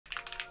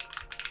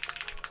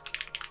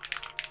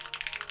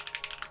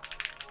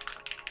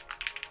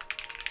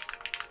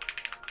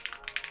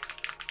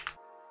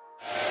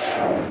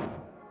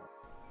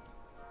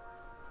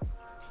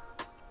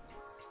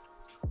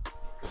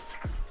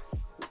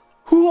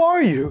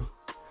are you?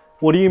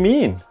 What do you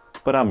mean?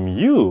 But I'm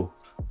you,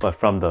 but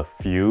from the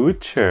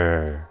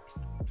future.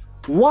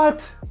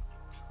 What?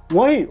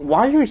 Wait,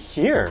 why are you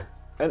here?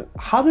 And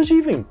how did you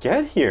even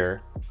get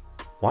here?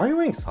 Why are you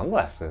wearing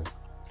sunglasses?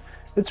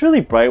 It's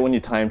really bright when you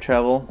time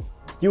travel.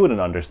 You wouldn't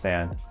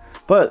understand.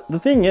 But the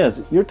thing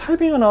is, you're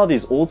typing on all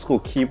these old school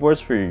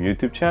keyboards for your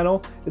YouTube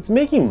channel. It's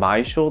making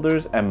my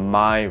shoulders and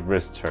my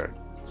wrists hurt.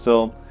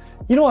 So,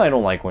 you know I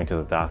don't like going to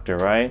the doctor,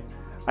 right?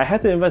 I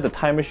had to invent a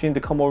time machine to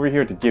come over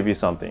here to give you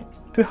something.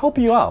 To help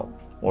you out.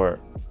 Or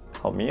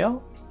help me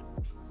out?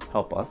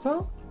 Help us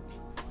out?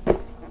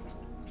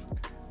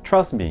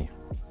 Trust me.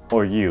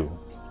 Or you.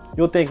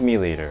 You'll thank me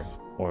later.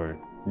 Or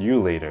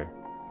you later.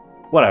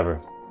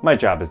 Whatever. My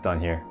job is done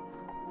here.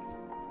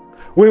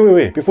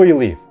 Wait. Before you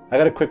leave, I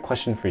got a quick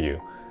question for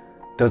you.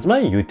 Does my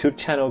YouTube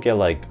channel get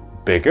like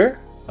bigger?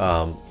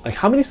 Like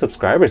how many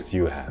subscribers do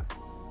you have?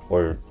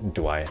 Or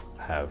do I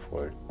have?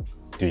 Or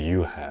do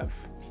you have?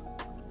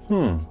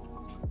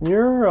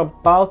 You're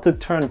about to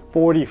turn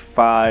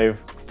 45.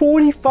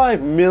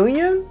 45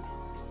 million?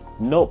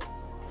 Nope.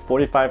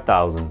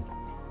 45,000.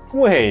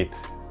 Wait.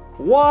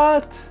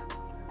 What?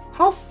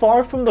 How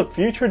far from the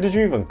future did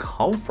you even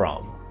come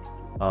from?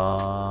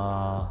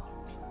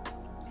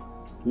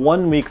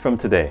 1 week from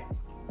today.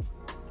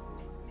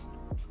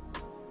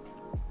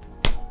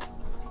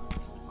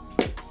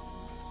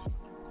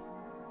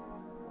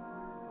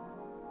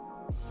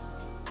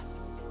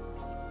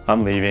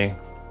 I'm leaving.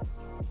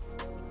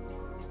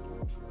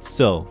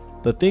 So,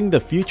 the thing the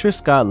future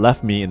Scott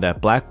left me in that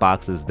black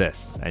box is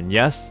this, and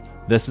yes,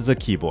 this is a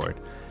keyboard.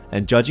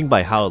 And judging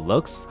by how it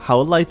looks,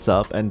 how it lights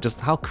up, and just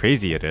how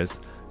crazy it is,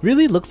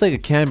 really looks like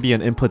it can be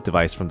an input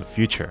device from the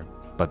future.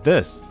 But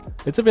this,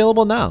 it's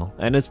available now,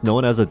 and it's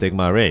known as a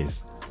Dygma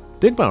Raise.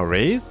 Dygma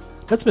Raise?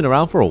 That's been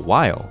around for a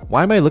while.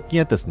 Why am I looking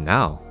at this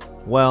now?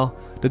 Well,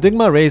 the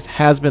Dygma Raise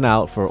has been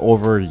out for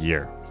over a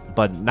year,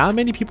 but not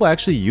many people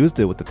actually used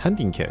it with the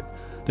tenting kit.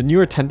 The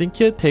newer tenting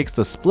kit takes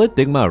the split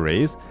Dygma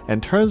Raise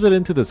and turns it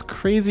into this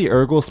crazy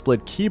ergo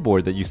split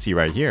keyboard that you see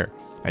right here.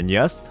 And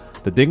yes,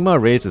 the Dygma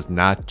Raise is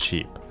not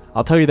cheap.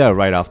 I'll tell you that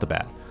right off the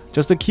bat.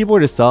 Just the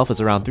keyboard itself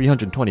is around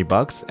 320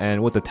 bucks,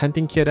 and with the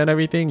tenting kit and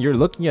everything, you're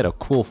looking at a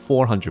cool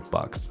 400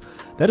 bucks.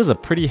 That is a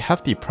pretty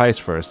hefty price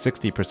for a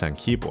 60%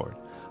 keyboard.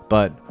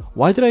 But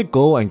why did I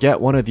go and get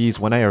one of these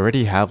when I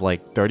already have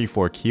like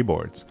 34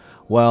 keyboards?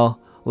 Well,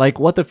 like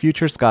what the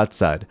future Scott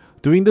said,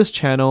 doing this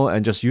channel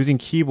and just using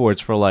keyboards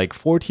for like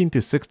 14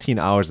 to 16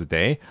 hours a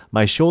day,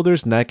 my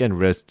shoulders, neck, and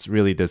wrists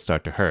really did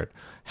start to hurt.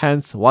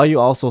 Hence, why you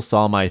also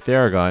saw my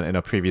Theragun in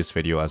a previous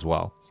video as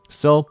well.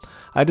 So,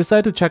 I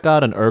decided to check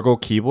out an ergo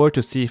keyboard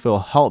to see if it'll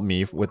help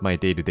me with my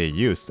day-to-day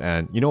use,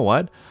 and you know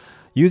what?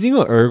 Using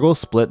an ergo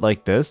split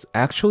like this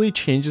actually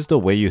changes the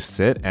way you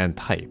sit and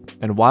type.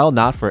 And while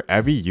not for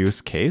every use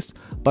case,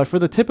 but for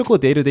the typical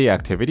day-to-day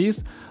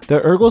activities,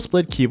 the ergo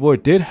split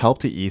keyboard did help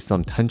to ease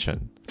some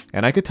tension.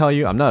 And I could tell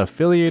you I'm not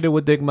affiliated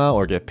with Dygma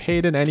or get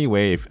paid in any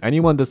way if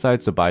anyone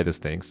decides to buy this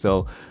thing,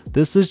 so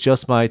this is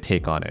just my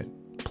take on it.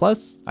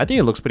 Plus, I think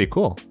it looks pretty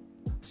cool.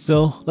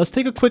 So let's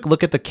take a quick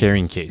look at the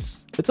carrying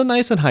case. It's a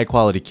nice and high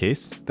quality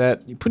case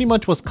that pretty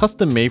much was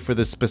custom made for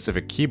this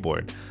specific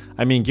keyboard.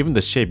 I mean, given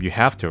the shape, you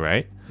have to,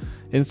 right?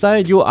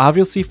 Inside, you'll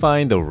obviously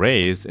find the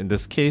Raise. In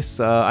this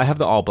case, I have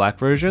the all black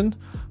version.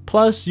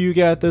 Plus, you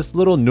get this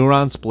little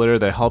neuron splitter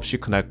that helps you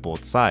connect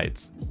both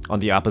sides. On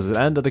the opposite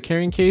end of the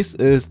carrying case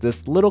is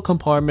this little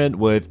compartment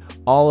with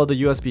all of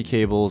the USB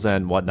cables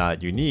and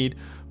whatnot you need.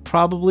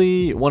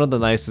 Probably one of the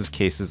nicest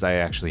cases I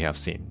actually have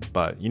seen.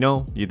 But you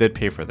know, you did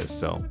pay for this,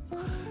 so.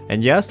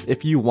 And yes,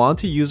 if you want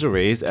to use a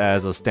Raise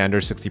as a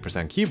standard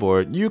 60%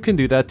 keyboard, you can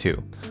do that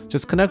too.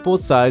 Just connect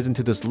both sides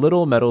into this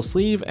little metal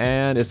sleeve,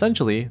 and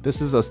essentially,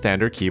 this is a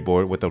standard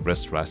keyboard with a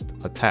wrist rest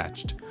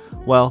attached.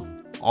 Well,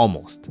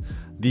 almost.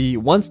 The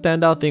one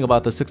standout thing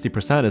about the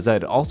 60% is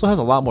that it also has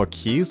a lot more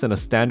keys than a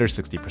standard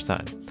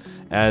 60%,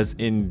 as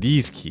in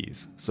these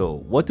keys.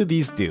 So what do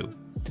these do?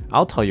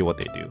 I'll tell you what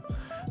they do.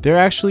 They're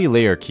actually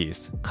layer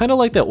keys. Kind of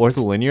like the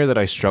ortholinear that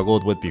I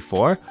struggled with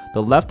before,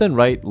 the left and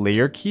right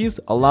layer keys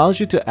allows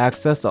you to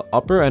access an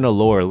upper and a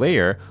lower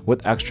layer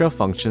with extra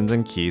functions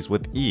and keys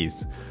with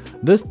ease.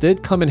 This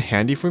did come in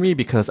handy for me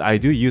because I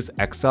do use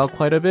Excel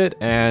quite a bit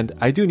and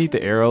I do need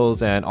the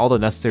arrows and all the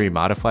necessary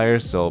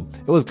modifiers, so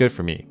it was good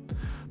for me.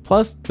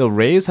 Plus, the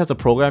Raise has a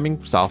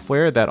programming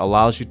software that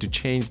allows you to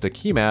change the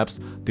key maps,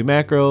 do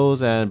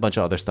macros, and a bunch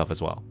of other stuff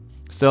as well.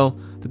 So,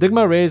 the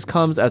Dygma Raise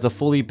comes as a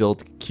fully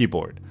built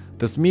keyboard.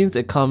 This means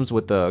it comes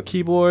with the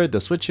keyboard,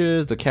 the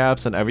switches, the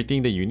caps, and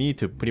everything that you need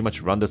to pretty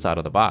much run this out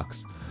of the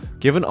box.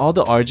 Given all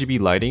the RGB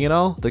lighting and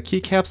all, the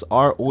keycaps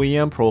are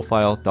OEM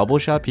profile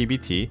double-shot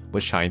PBT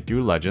with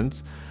shine-through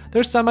legends.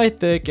 They're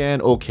semi-thick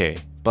and okay,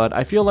 but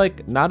I feel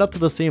like not up to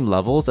the same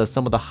levels as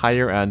some of the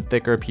higher-end,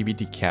 thicker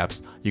PBT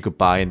caps you could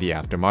buy in the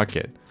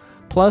aftermarket.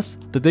 Plus,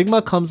 the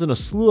Dygma comes in a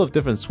slew of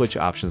different switch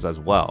options as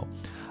well.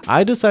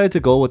 I decided to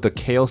go with the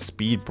Kale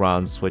Speed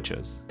Bronze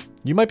switches.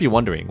 You might be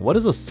wondering, what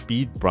is a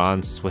Speed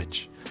Bronze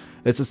switch?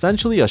 It's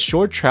essentially a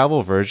short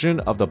travel version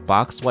of the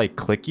box white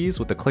clickies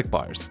with the click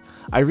bars.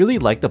 I really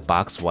like the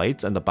box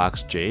whites and the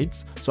box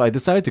jades, so I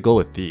decided to go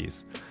with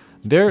these.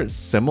 They're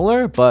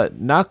similar, but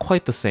not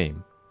quite the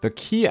same. The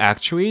key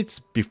actuates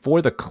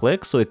before the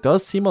click, so it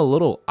does seem a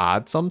little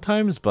odd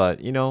sometimes, but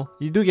you know,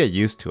 you do get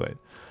used to it.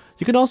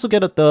 You can also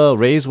get the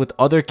rays with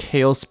other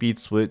KO speed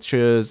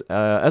switches,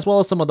 as well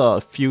as some of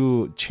the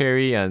few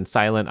cherry and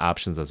silent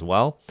options as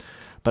well.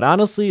 But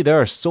honestly,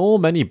 there are so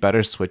many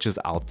better switches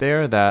out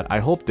there that I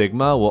hope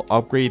Dygma will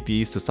upgrade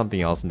these to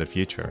something else in the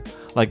future.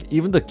 Like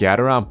even the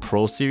Gateron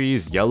Pro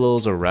series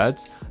yellows or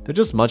reds, they're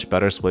just much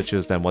better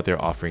switches than what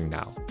they're offering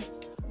now.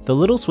 The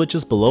little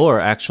switches below are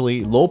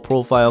actually low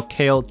profile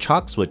KO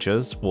chalk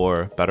switches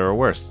for better or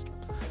worse.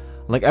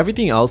 Like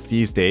everything else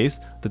these days,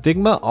 the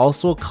Dygma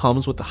also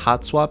comes with the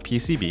hot swap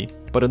PCB,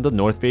 but in the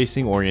north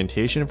facing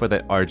orientation for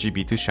that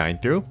RGB to shine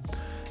through.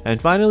 And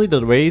finally,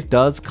 the rays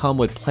does come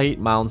with plate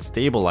mount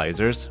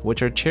stabilizers,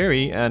 which are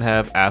cherry and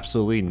have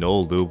absolutely no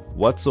lube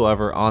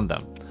whatsoever on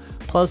them.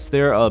 Plus,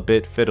 they're a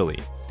bit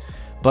fiddly.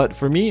 But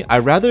for me, I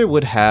rather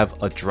would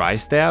have a dry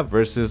stab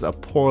versus a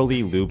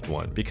poorly lubed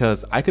one,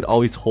 because I could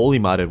always holy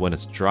mod it when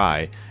it's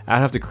dry. I'd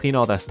have to clean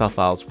all that stuff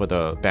out for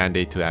the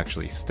band-aid to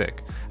actually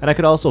stick. And I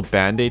could also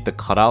band-aid the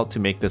cutout to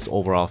make this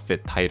overall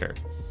fit tighter.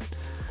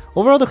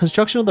 Overall, the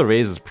construction of the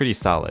rays is pretty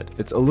solid.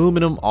 It's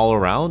aluminum all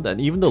around,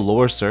 and even the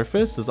lower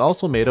surface is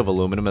also made of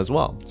aluminum as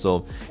well,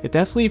 so it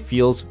definitely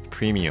feels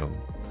premium.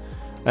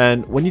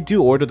 And when you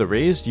do order the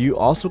rays, you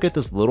also get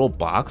this little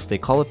box. They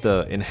call it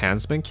the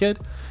enhancement kit.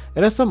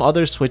 It has some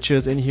other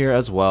switches in here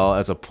as well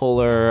as a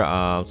puller,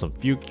 some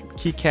few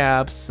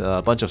keycaps,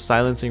 a bunch of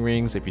silencing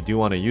rings if you do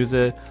want to use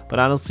it. But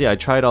honestly, I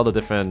tried all the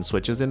different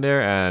switches in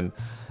there, and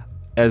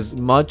as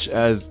much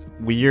as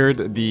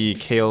weird the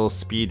KO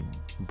speed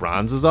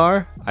bronzes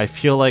are, I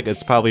feel like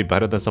it's probably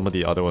better than some of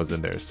the other ones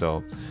in there.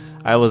 So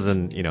I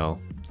wasn't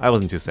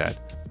too sad.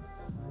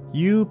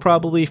 You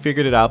probably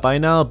figured it out by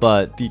now,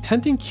 but the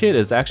tenting kit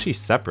is actually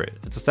separate.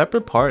 It's a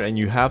separate part and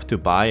you have to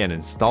buy and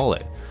install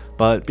it.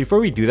 But before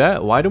we do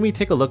that, why don't we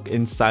take a look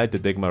inside the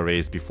Dygma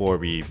rays before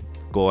we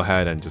go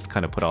ahead and just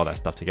kind of put all that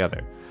stuff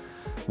together.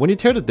 When you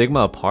tear the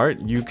Dygma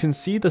apart, you can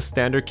see the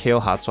standard KO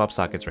hot swap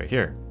sockets right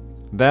here.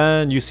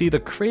 Then you see the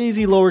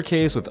crazy lower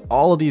case with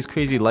all of these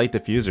crazy light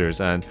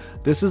diffusers, and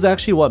this is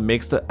actually what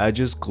makes the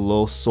edges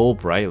glow so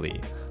brightly.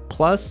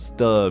 Plus,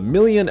 the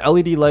million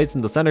LED lights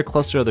in the center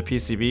cluster of the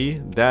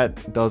PCB,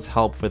 that does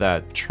help for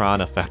that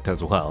Tron effect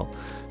as well.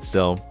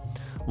 So,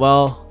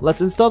 well,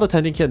 let's install the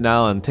tenting kit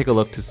now and take a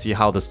look to see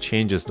how this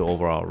changes the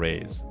overall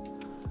rays.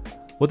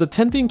 With the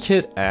tenting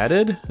kit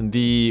added,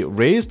 the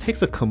rays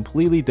takes a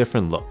completely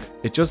different look.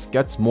 It just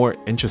gets more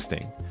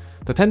interesting.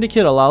 The tenting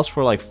kit allows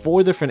for like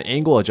 4 different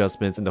angle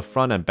adjustments in the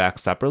front and back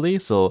separately,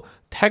 so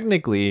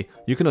technically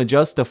you can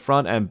adjust the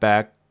front and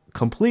back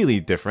completely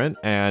different,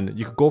 and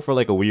you could go for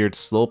like a weird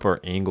slope or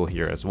angle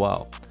here as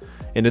well.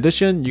 In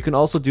addition, you can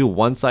also do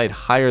one side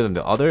higher than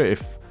the other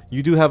if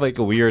you do have like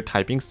a weird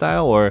typing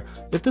style, or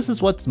if this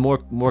is what's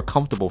more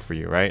comfortable for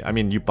you, right? I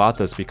mean, you bought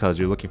this because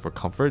you're looking for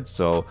comfort,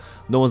 so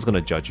no one's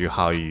gonna judge you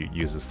how you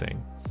use this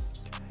thing.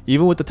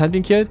 Even with the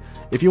tenting kit,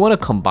 if you want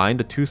to combine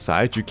the 2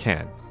 sides, you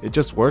can. It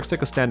just works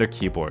like a standard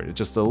keyboard. It's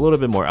just a little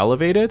bit more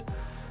elevated.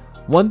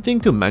 One thing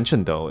to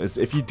mention though is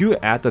if you do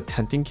add the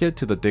tenting kit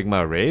to the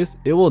Dygma rays,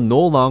 it will no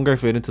longer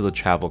fit into the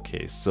travel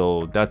case,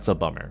 so that's a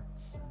bummer.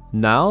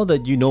 Now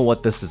that you know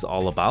what this is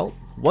all about,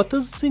 what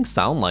does this thing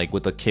sound like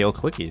with the KO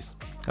clickies?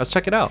 Let's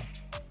check it out.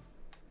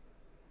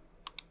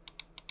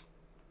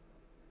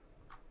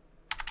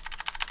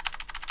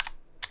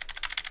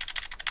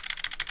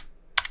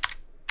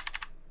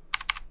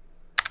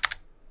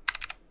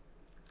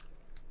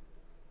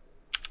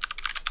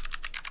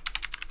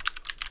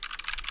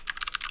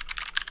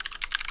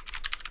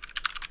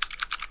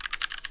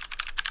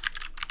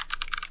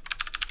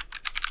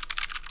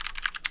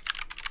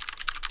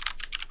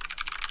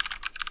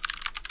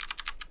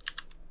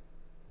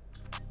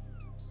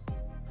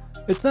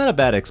 It's not a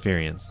bad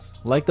experience.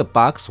 Like the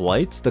box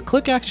whites, the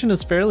click action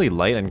is fairly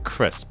light and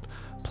crisp.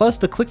 Plus,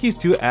 the clickies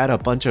do add a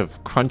bunch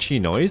of crunchy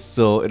noise,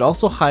 so it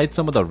also hides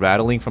some of the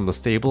rattling from the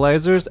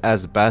stabilizers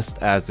as best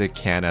as it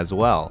can as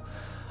well.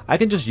 I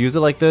can just use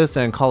it like this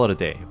and call it a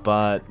day,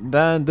 but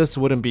then this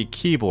wouldn't be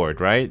keyboard,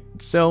 right?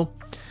 So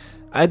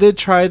I did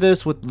try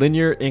this with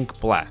linear ink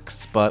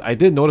blacks, but I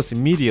did notice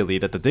immediately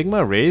that the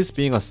Dygma rays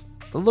being a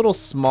little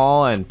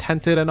small and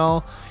tinted and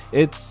all,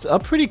 it's a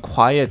pretty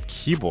quiet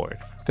keyboard.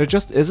 There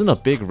just isn't a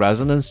big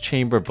resonance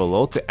chamber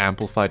below to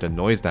amplify the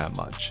noise that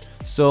much.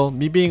 So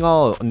me being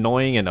all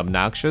annoying and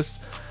obnoxious,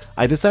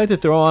 I decided to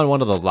throw on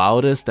one of the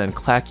loudest and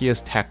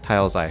clackiest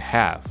tactiles I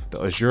have,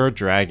 the Azure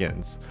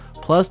Dragons.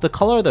 Plus the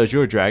color of the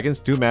Azure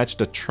Dragons do match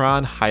the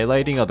Tron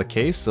highlighting of the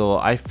case, so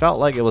I felt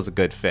like it was a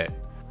good fit.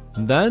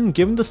 Then,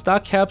 given the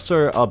stock caps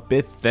are a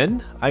bit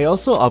thin, I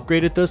also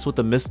upgraded this with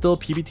the Mistel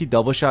PBT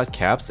Doubleshot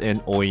caps in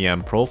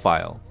OEM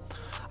profile.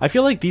 I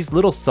feel like these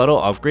little subtle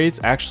upgrades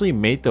actually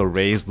made the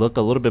rays look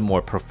a little bit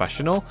more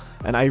professional,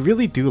 and I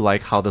really do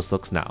like how this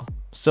looks now.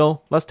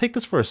 So let's take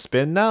this for a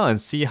spin now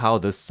and see how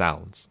this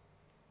sounds.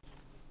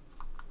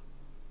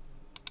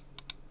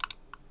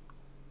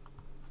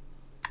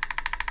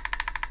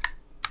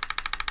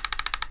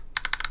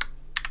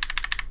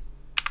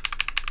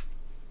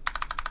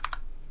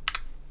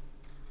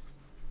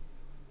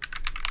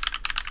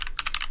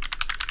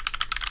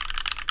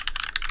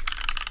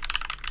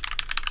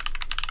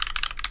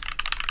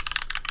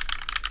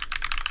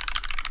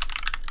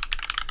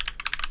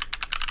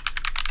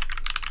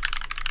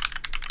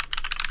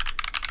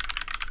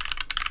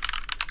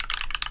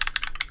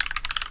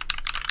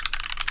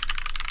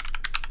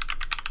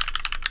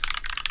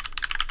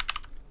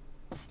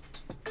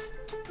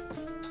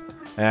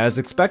 As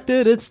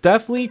expected, it's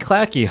definitely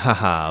clacky,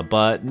 haha,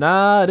 but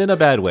not in a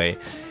bad way.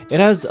 It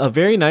has a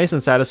very nice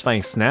and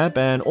satisfying snap,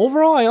 and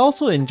overall I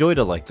also enjoyed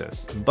it like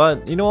this.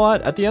 But you know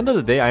what, at the end of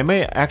the day I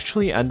may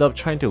actually end up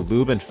trying to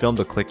lube and film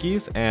the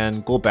clickies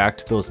and go back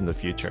to those in the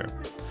future.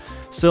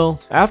 So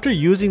after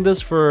using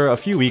this for a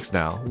few weeks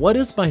now, what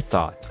is my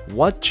thought?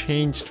 What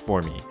changed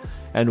for me?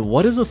 And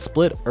what is a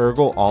split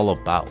ergo all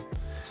about?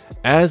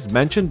 As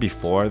mentioned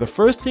before, the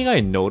first thing I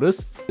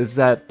noticed is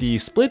that the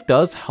split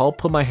does help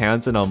put my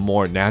hands in a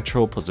more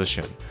natural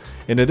position.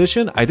 In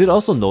addition, I did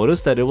also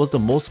notice that it was the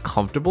most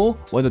comfortable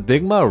when the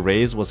Dygma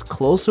raise was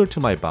closer to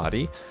my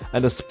body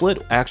and the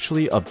split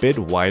actually a bit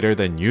wider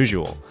than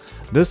usual.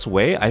 This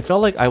way, I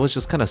felt like I was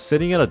just kind of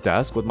sitting at a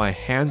desk with my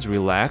hands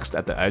relaxed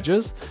at the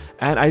edges,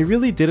 and I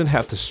really didn't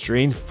have to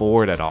strain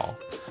forward at all.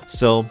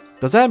 So,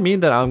 does that mean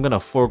that I'm gonna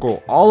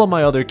forego all of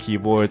my other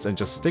keyboards and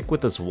just stick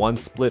with this one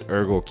split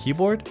ergo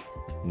keyboard?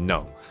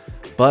 No.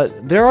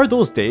 But there are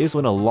those days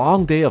when a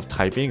long day of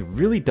typing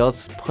really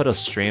does put a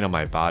strain on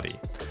my body.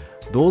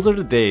 Those are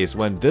the days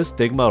when this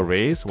Dygma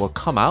raise will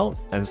come out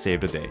and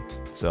save the day.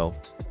 So,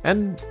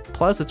 and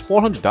plus it's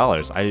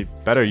 $400, I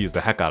better use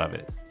the heck out of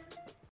it.